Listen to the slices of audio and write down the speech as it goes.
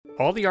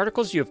All the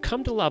articles you have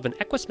come to love in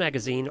Equus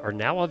magazine are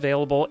now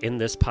available in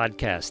this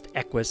podcast,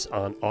 Equus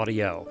on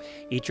Audio.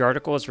 Each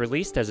article is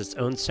released as its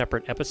own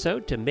separate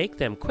episode to make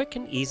them quick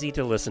and easy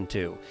to listen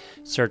to.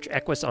 Search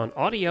Equus on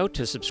Audio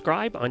to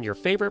subscribe on your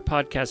favorite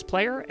podcast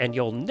player, and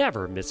you'll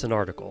never miss an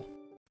article.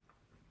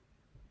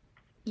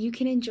 You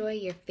can enjoy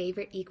your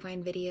favorite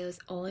equine videos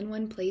all in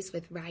one place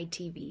with Ride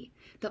TV,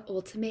 the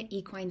ultimate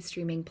equine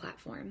streaming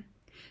platform.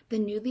 The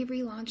newly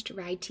relaunched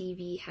Ride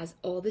TV has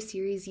all the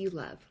series you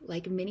love,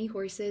 like mini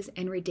horses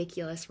and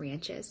ridiculous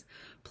ranches,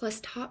 plus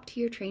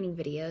top-tier training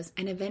videos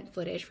and event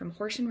footage from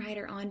Horse and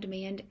Rider On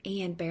Demand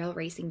and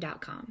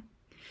BarrelRacing.com.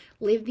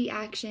 Live the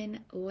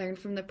action, learn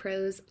from the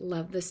pros,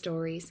 love the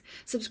stories.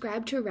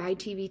 Subscribe to Ride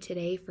TV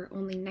today for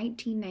only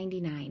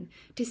 $19.99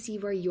 to see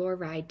where your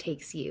ride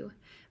takes you.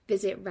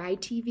 Visit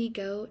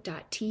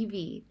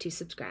ridetvgo.tv to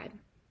subscribe.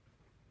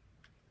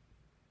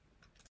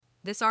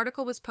 This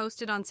article was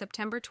posted on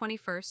September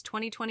 21st,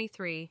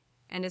 2023,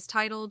 and is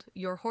titled,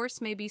 Your Horse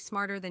May Be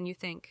Smarter Than You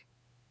Think,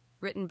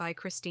 written by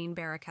Christine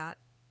Barakat.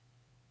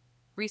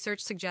 Research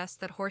suggests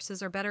that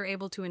horses are better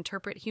able to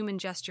interpret human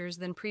gestures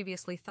than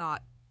previously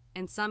thought,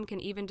 and some can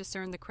even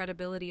discern the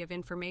credibility of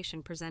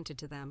information presented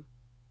to them.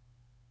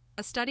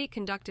 A study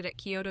conducted at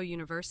Kyoto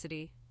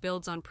University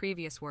builds on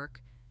previous work,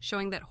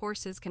 showing that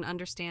horses can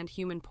understand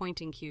human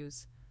pointing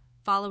cues,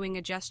 following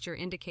a gesture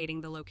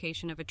indicating the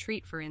location of a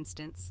treat, for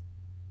instance.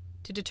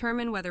 To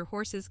determine whether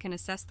horses can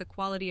assess the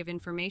quality of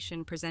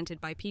information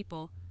presented by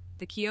people,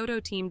 the Kyoto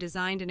team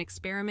designed an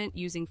experiment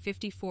using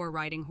 54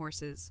 riding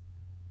horses.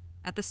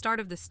 At the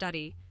start of the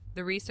study,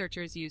 the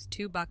researchers used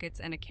 2 buckets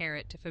and a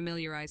carrot to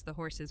familiarize the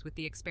horses with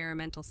the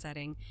experimental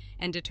setting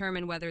and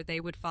determine whether they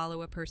would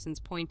follow a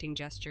person's pointing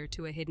gesture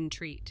to a hidden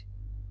treat.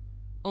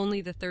 Only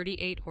the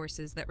 38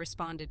 horses that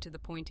responded to the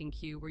pointing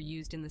cue were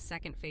used in the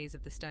second phase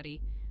of the study,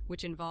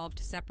 which involved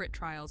separate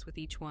trials with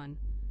each one.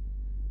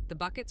 The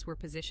buckets were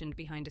positioned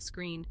behind a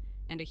screen,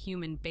 and a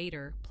human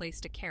baiter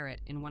placed a carrot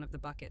in one of the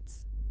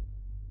buckets.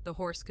 The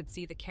horse could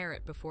see the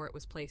carrot before it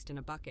was placed in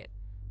a bucket,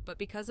 but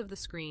because of the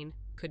screen,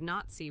 could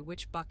not see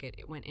which bucket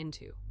it went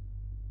into.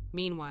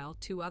 Meanwhile,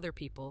 2 other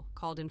people,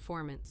 called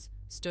informants,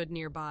 stood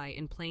nearby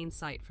in plain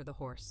sight for the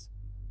horse.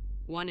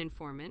 One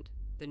informant,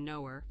 the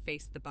knower,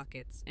 faced the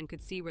buckets and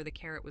could see where the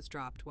carrot was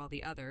dropped, while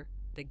the other,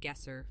 the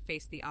guesser,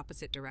 faced the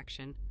opposite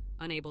direction,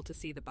 unable to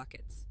see the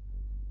buckets.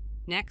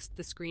 Next,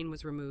 the screen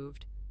was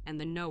removed, and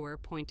the knower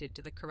pointed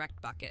to the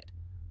correct bucket,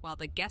 while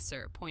the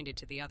guesser pointed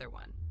to the other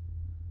one.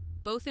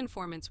 Both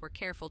informants were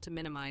careful to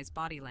minimize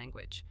body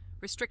language,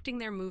 restricting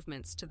their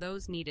movements to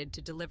those needed to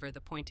deliver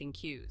the pointing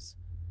cues.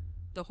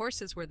 The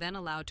horses were then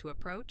allowed to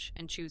approach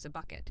and choose a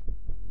bucket.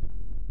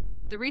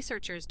 The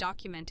researchers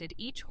documented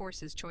each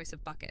horse's choice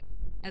of bucket,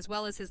 as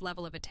well as his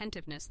level of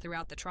attentiveness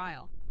throughout the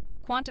trial,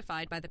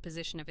 quantified by the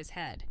position of his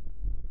head.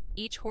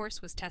 Each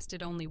horse was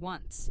tested only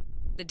once.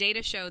 The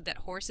data showed that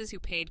horses who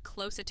paid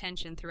close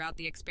attention throughout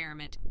the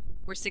experiment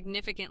were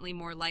significantly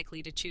more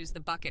likely to choose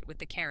the bucket with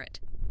the carrot,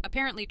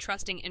 apparently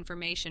trusting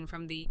information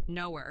from the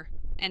knower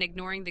and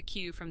ignoring the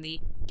cue from the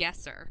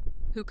guesser,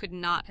 who could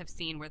not have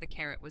seen where the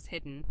carrot was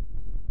hidden.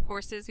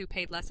 Horses who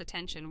paid less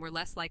attention were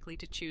less likely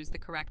to choose the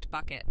correct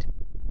bucket.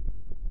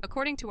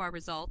 According to our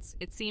results,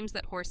 it seems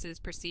that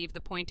horses perceive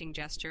the pointing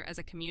gesture as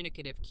a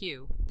communicative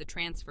cue, the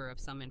transfer of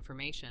some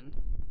information,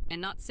 and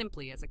not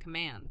simply as a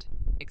command,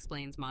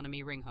 explains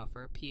Monami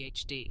Ringhofer,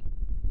 Ph.D.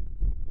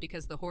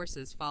 Because the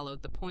horses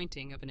followed the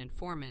pointing of an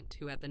informant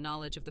who had the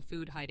knowledge of the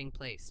food hiding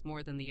place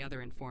more than the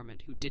other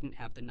informant who didn't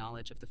have the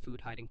knowledge of the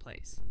food hiding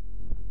place.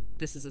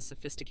 This is a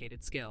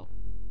sophisticated skill.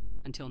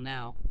 Until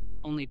now,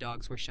 only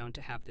dogs were shown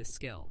to have this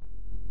skill.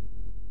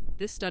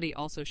 This study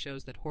also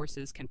shows that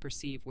horses can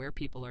perceive where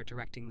people are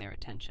directing their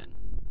attention.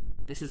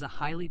 This is a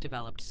highly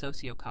developed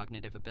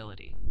socio-cognitive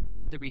ability,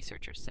 the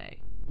researchers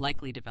say,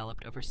 likely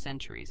developed over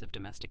centuries of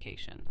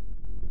domestication.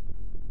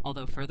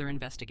 Although further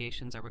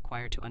investigations are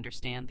required to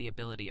understand the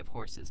ability of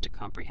horses to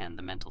comprehend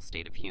the mental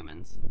state of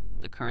humans,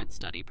 the current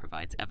study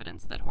provides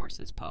evidence that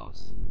horses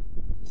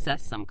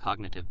possess some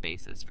cognitive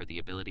basis for the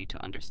ability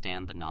to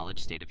understand the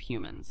knowledge state of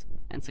humans,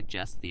 and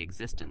suggests the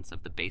existence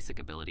of the basic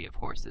ability of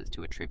horses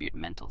to attribute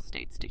mental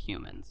states to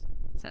humans,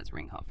 says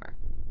Ringhofer.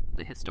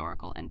 The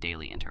historical and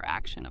daily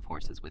interaction of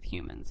horses with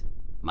humans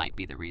might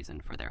be the reason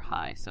for their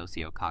high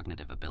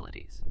socio-cognitive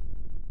abilities.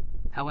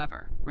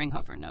 However,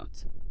 Ringhofer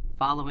notes,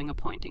 following a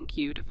pointing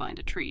cue to find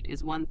a treat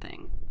is one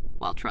thing,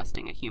 while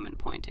trusting a human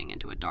pointing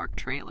into a dark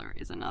trailer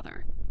is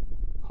another.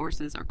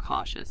 Horses are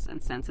cautious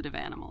and sensitive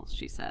animals,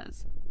 she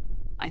says.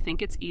 I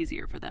think it's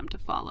easier for them to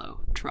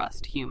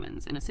trust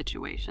humans in a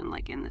situation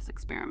like in this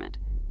experiment,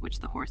 which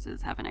the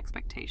horses have an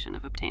expectation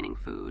of obtaining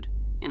food.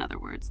 In other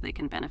words, they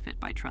can benefit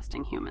by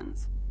trusting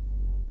humans.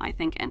 I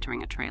think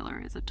entering a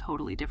trailer is a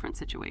totally different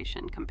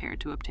situation compared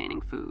to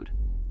obtaining food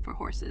for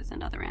horses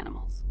and other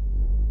animals.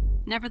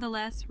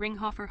 Nevertheless,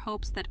 Ringhofer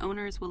hopes that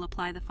owners will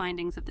apply the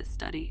findings of this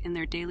study in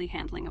their daily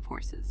handling of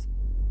horses.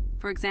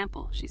 For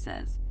example, she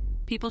says,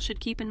 people should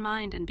keep in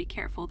mind and be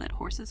careful that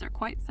horses are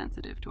quite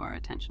sensitive to our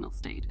attentional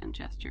state and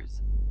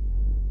gestures.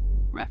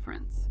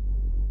 Reference: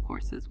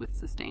 horses with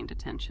sustained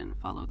attention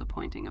follow the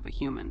pointing of a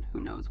human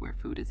who knows where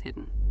food is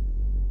hidden.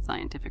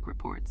 Scientific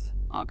Reports,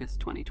 August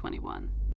 2021.